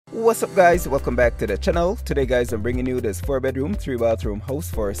What's up guys, welcome back to the channel. Today guys, I'm bringing you this 4-bedroom 3-bathroom house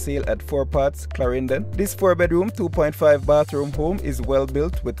for sale at 4 Pots, Clarendon. This 4-bedroom 2.5 bathroom home is well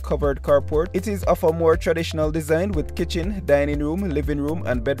built with covered carport. It is of a more traditional design with kitchen, dining room, living room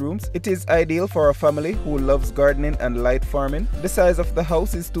and bedrooms. It is ideal for a family who loves gardening and light farming. The size of the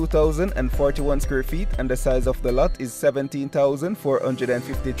house is 2,041 square feet and the size of the lot is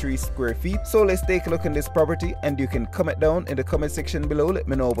 17,453 square feet. So let's take a look in this property and you can comment down in the comment section below. Let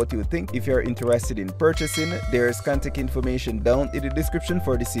me know what you think. If you're interested in purchasing, there's contact information down in the description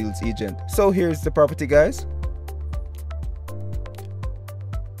for the sales agent. So here's the property guys.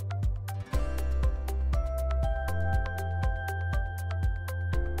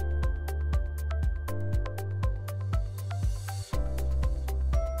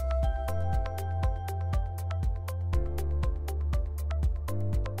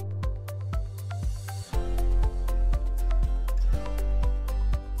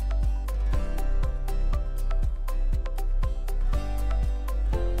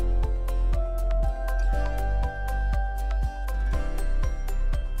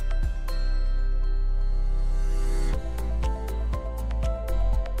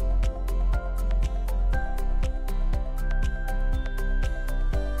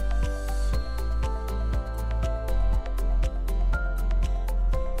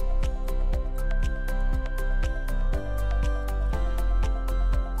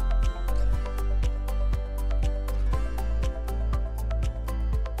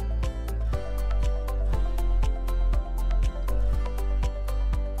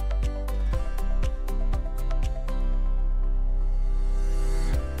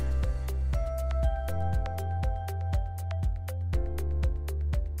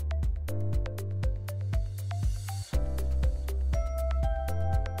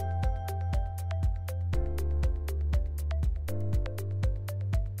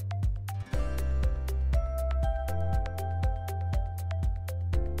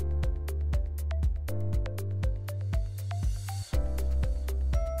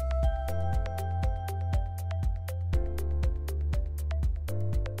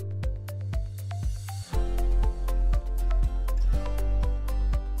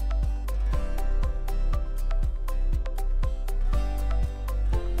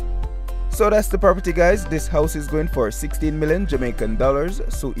 So that's the property guys. This house is going for 16 million Jamaican dollars.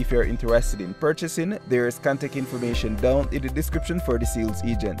 So if you're interested in purchasing, there's contact information down in the description for the sales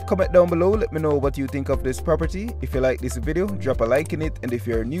agent. Comment down below, let me know what you think of this property. If you like this video, drop a like in it, and if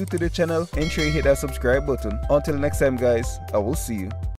you're new to the channel, ensure you hit that subscribe button. Until next time guys, I will see you.